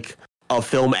have a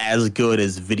film as good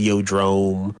as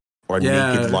Videodrome or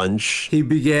Naked Lunch. He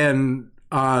began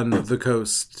on the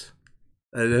coast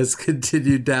and has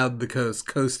continued down the coast,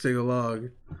 coasting along.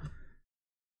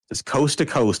 Just coast to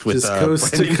coast with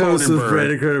coast to coast with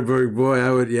Brandon Cronenberg. Boy,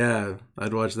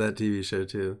 I'd watch that TV show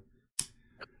too.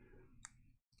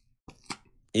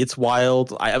 It's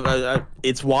wild.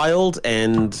 It's wild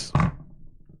and.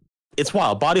 It's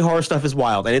wild. Body horror stuff is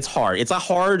wild, and it's hard. It's a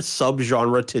hard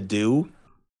subgenre to do,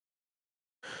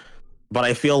 but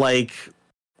I feel like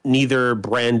neither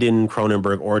Brandon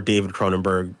Cronenberg or David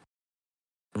Cronenberg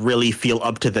really feel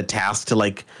up to the task to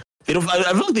they don't.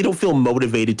 I feel like they don't feel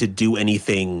motivated to do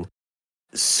anything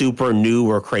super new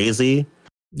or crazy.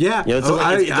 Yeah,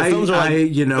 the films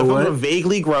are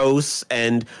vaguely gross,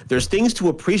 and there's things to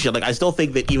appreciate. I still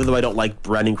think that even though I don't like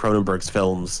Brandon Cronenberg's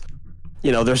films,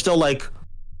 they're still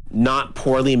not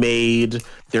poorly made.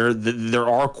 There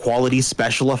are quality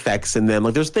special effects in them.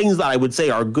 There's things that I would say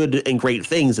are good and great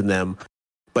things in them,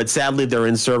 but sadly they're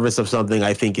in service of something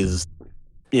I think is,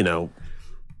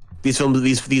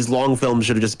 these long films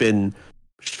should have just been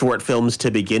short films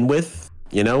to begin with.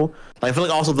 I feel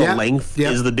like also the length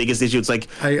is the biggest issue. It's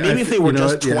if they were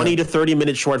just 20 to 30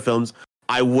 minute short films,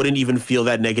 I wouldn't even feel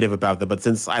that negative about them. But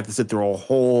since I have to sit through a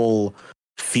whole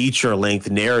feature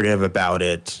length narrative about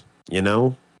it,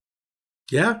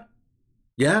 Yeah.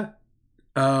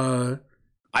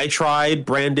 I tried,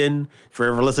 Brandon, for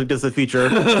ever listening to this in the future.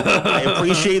 I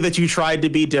appreciate that you tried to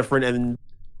be different, and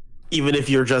even if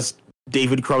you're just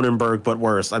David Cronenberg, but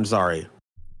worse, I'm sorry.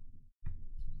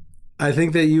 I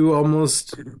think that you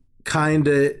almost kind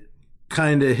of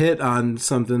hit on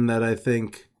something that I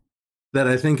think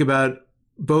about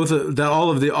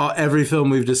every film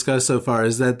we've discussed so far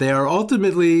is that they are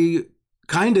ultimately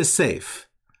kind of safe.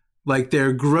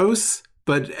 They're gross,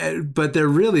 but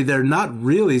they're not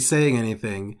really saying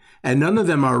anything, and none of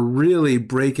them are really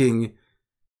breaking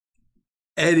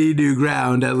any new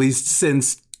ground, at least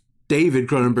since David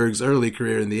Cronenberg's early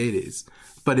career in the 80s.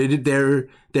 But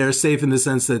they're safe in the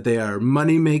sense that they are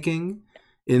money making,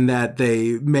 in that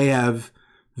they may have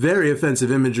very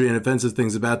offensive imagery and offensive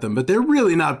things about them, but they're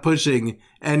really not pushing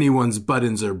anyone's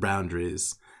buttons or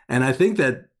boundaries. And I think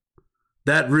that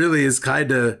really is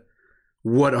kind of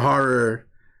what horror,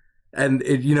 and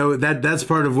that's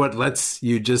part of what lets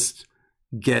you just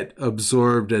get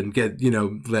absorbed and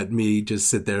let me just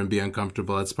sit there and be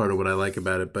uncomfortable. That's part of what I like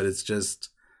about it. But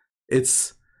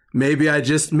maybe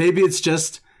it's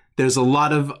just there's a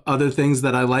lot of other things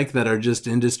that I like that are just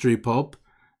industry pulp,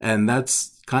 and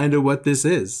that's kind of what this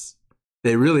is.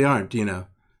 They really aren't,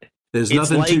 There's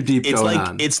nothing too deep going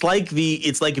on. It's like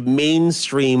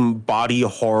mainstream body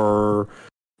horror,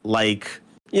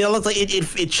 You know, it's like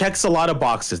it checks a lot of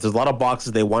boxes. There's a lot of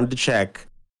boxes they wanted to check,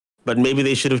 but maybe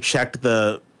they should have checked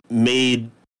the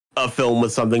made a film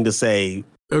with something to say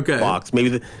box.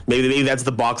 Maybe that's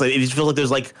the box. Like, it just feels like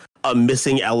there's like a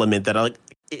missing element that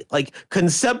like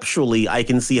conceptually I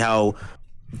can see how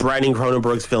Brandon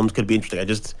Cronenberg's films could be interesting. I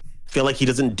just feel like he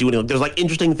doesn't do anything. There's like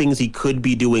interesting things he could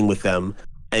be doing with them,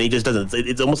 and he just doesn't.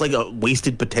 It's almost like a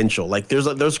wasted potential. Like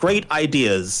there's great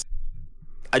ideas.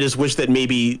 I just wish that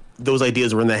maybe those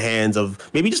ideas were in the hands of,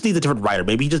 maybe he just needs a different writer.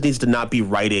 Maybe he just needs to not be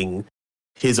writing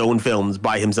his own films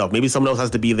by himself. Maybe someone else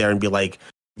has to be there and be like,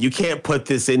 you can't put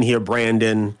this in here,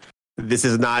 Brandon. This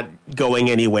is not going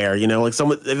anywhere. You know, like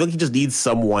someone, I feel like he just needs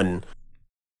someone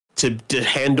to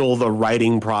handle the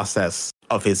writing process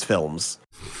of his films,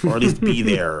 or at least be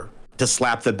there to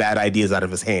slap the bad ideas out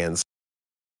of his hands.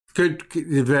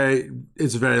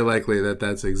 It's very likely that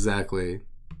that's exactly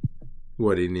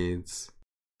what he needs.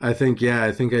 I think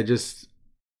I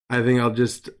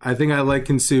like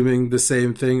consuming the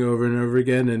same thing over and over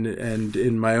again, and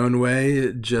in my own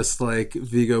way, just like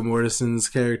Viggo Mortensen's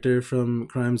character from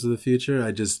Crimes of the Future,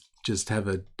 I just have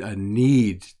a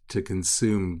need to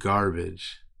consume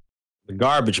garbage. The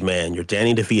garbage man, you're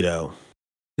Danny DeVito.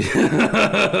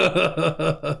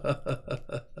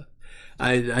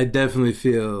 I definitely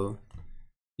feel,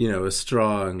 a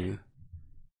strong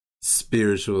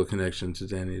spiritual connection to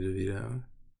Danny DeVito.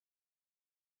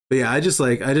 But yeah, I just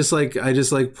like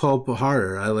pulp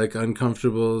horror. I like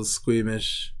uncomfortable,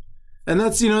 squeamish, and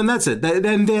that's it.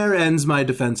 Then there ends my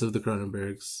defense of the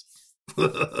Cronenbergs.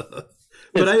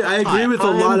 But I agree with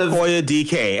a lot of Koya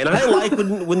DK, and I like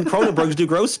when Cronenbergs do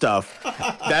gross stuff.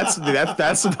 That's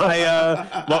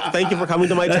my. Well, thank you for coming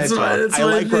to my TED Talk. I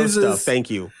like gross stuff. Thank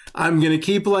you. I'm gonna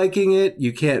keep liking it.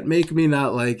 You can't make me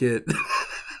not like it.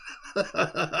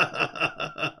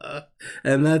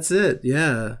 And that's it.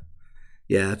 Yeah.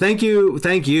 Yeah, thank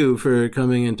you for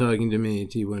coming and talking to me,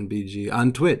 T1BG,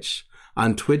 on Twitch,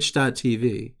 on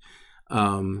twitch.tv.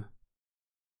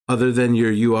 Other than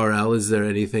your URL, is there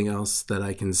anything else that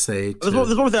I can say? There's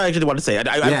one thing I actually want to say.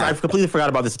 I've completely forgot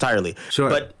about this entirely. Sure.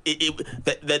 But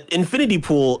that Infinity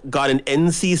Pool got an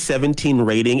NC-17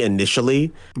 rating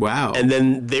initially. Wow. And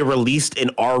then they released an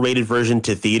R-rated version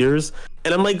to theaters.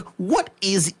 And I'm like, what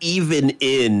is even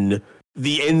in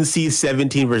the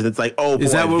NC-17 version? It's like, oh boy,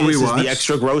 is that what this we is watched? The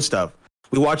extra gross stuff.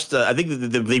 We watched, I think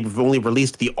they've only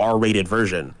released the R-rated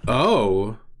version.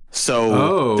 Oh.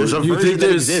 So there's a version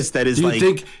that exists that is do you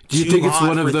think it's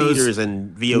one of those theaters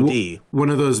and VOD? One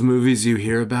of those movies you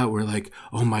hear about where like,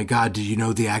 oh my God, do you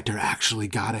know the actor actually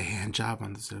got a hand job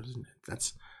on the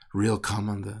That's real cum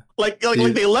on the like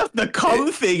they left the cum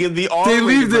thing in the R. They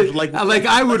leave the like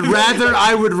I would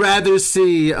rather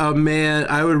see a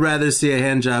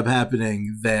hand job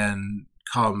happening than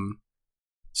cum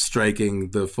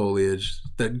striking the foliage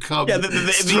than cum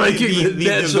striking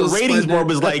the ratings board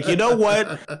was like, you know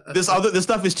what, this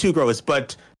stuff is too gross,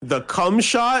 but the cum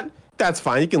shot, that's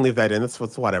fine, you can leave that in, that's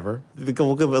whatever,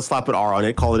 we'll slap an R on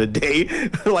it, call it a day.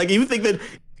 Like, you think that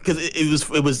because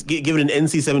it was given an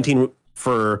NC-17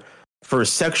 for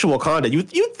sexual content,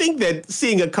 you'd think that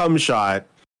seeing a cum shot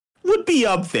would be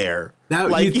up there. Now,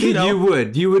 like,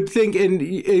 you would think, and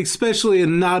especially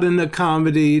not in a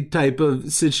comedy type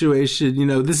of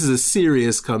situation, this is a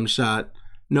serious cum shot.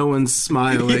 No one's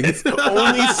smiling. Yes,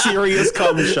 only serious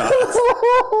cum shots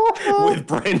with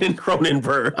Brandon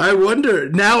Cronenberg. I wonder,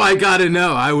 now I gotta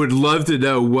know. I would love to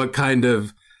know what kind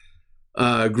of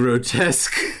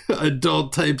grotesque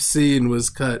adult type scene was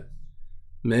cut.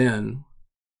 Man.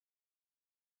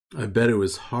 I bet it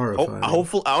was horrifying.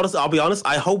 I'll be honest.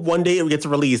 I hope one day it gets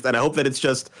released, and I hope that it's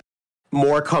just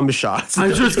more cum shots.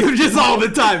 I'm just all the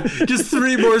time. Just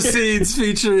 3 more scenes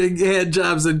featuring hand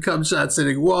jobs and cum shots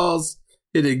hitting walls,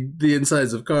 hitting the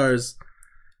insides of cars,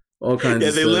 all kinds.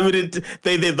 Yeah, they limited.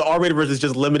 The R-rated version is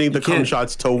just limiting the cum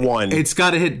shots to 1. It's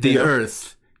got to hit the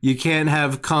earth. You can't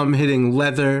have cum hitting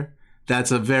leather.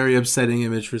 That's a very upsetting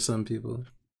image for some people.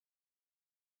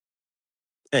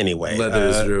 Anyway, leather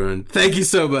is ruined. Thank you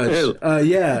so much.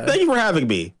 Yeah, thank you for having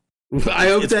me. I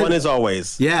hope it's fun as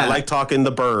always. Yeah, I like talking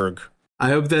the Berg.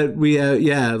 I hope that we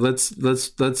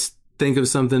let's think of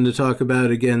something to talk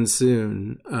about again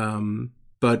soon.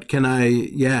 But can I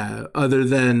other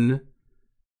than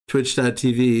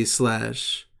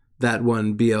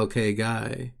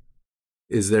twitch.tv/Thatoneblkguy,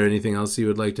 is there anything else you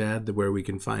would like to add where we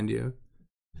can find you?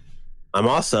 I'm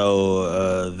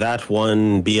also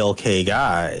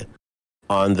That1BLK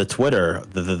on the Twitter,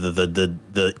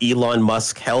 the Elon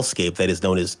Musk hellscape that is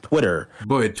known as Twitter.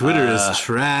 Boy, Twitter is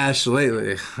trash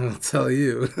lately. I'll tell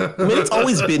you. I mean, it's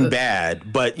always been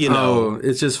bad, but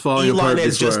it's just falling apart. Elon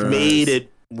has just made it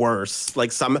worse.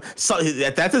 Like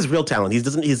that's his real talent.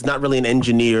 He's not really an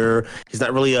engineer. He's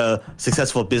not really a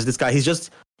successful business guy. He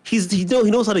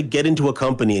knows how to get into a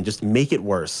company and just make it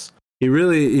worse. He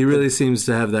really seems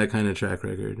to have that kind of track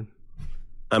record.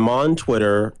 I'm on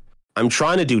Twitter. I'm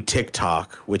trying to do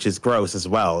TikTok, which is gross as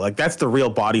well. Like that's the real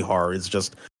body horror. Is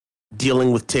just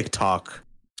dealing with TikTok.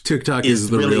 TikTok is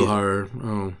the real horror.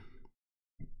 Oh.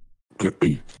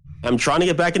 I'm trying to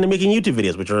get back into making YouTube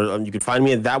videos, which are you can find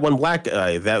me at that one black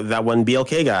guy, that one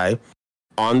BLK guy,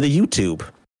 on the YouTube.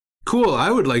 Cool.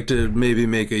 I would like to maybe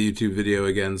make a YouTube video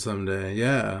again someday.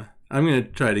 Yeah, I'm gonna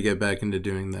try to get back into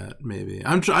doing that. Maybe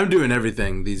I'm doing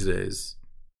everything these days.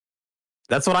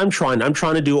 That's what I'm trying. I'm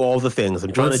trying to do all the things.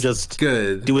 I'm trying to just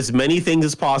do as many things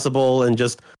as possible, and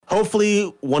just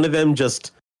hopefully one of them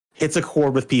just hits a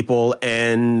chord with people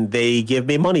and they give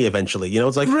me money eventually. You know,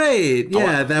 it's like great.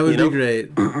 Yeah, that would be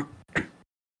great.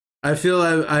 I feel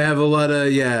I have a lot of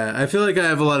I feel like I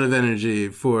have a lot of energy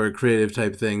for creative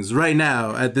type things right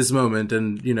now at this moment,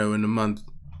 and in a month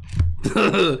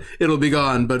it'll be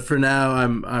gone. But for now,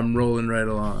 I'm rolling right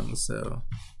along. So,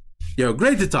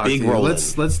 great to talk to you.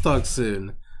 Let's talk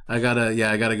soon. I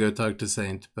gotta go talk to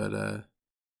Saint, but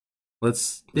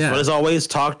let's But as always,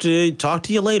 talk to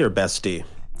you later, bestie.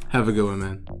 Have a good one,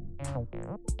 man.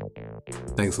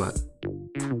 Thanks a lot.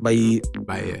 Bye.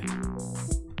 Bye.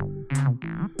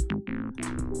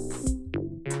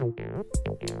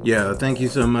 Yeah, thank you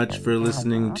so much for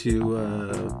listening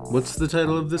to, what's the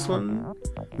title of this one?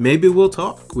 Maybe We'll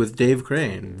Talk with Dave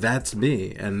Crane. That's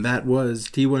me, and that was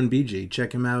T1BG.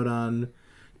 Check him out on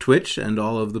Twitch and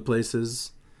all of the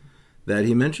places that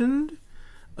he mentioned.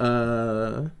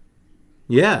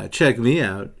 Check me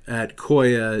out at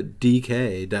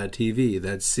CuyadK.tv.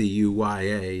 That's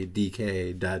CUYADK.tv.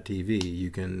 You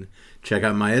can check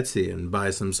out my Etsy and buy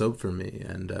some soap from me.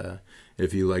 And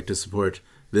if you like to support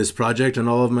this project and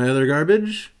all of my other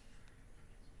garbage,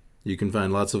 you can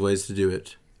find lots of ways to do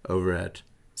it over at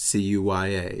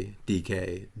CUYADK.tv.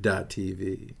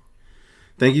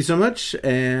 Thank you so much,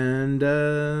 and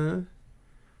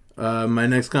my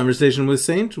next conversation with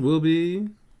Saint will be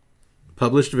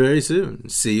published very soon.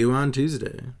 See you on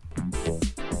Tuesday.